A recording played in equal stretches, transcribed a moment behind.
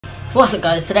What's up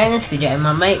guys, today in this video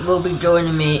my mate will be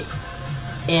joining me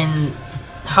in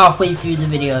halfway through the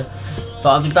video, but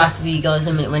I'll be back with you guys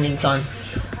in a minute when it's on.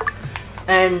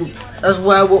 And as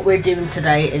well, what we're doing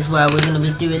today is we're going to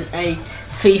be doing a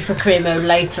FIFA career mode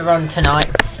later on tonight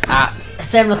at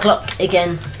 7 o'clock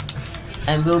again,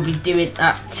 and we'll be doing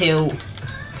that till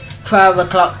 12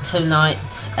 o'clock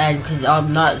tonight, and because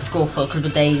I'm not at school for a couple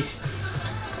of days,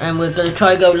 and we're going to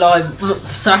try to go live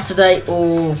Saturday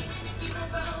or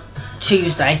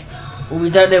Tuesday. Well, we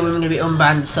don't know when we're going to be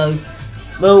unbanned, so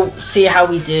we'll see how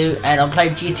we do. And I'm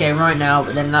playing GTA right now,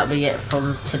 but then that'll be it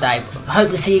from today. I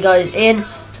hope to see you guys in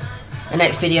the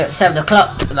next video at 7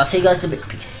 o'clock, and I'll see you guys in a bit.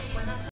 Peace.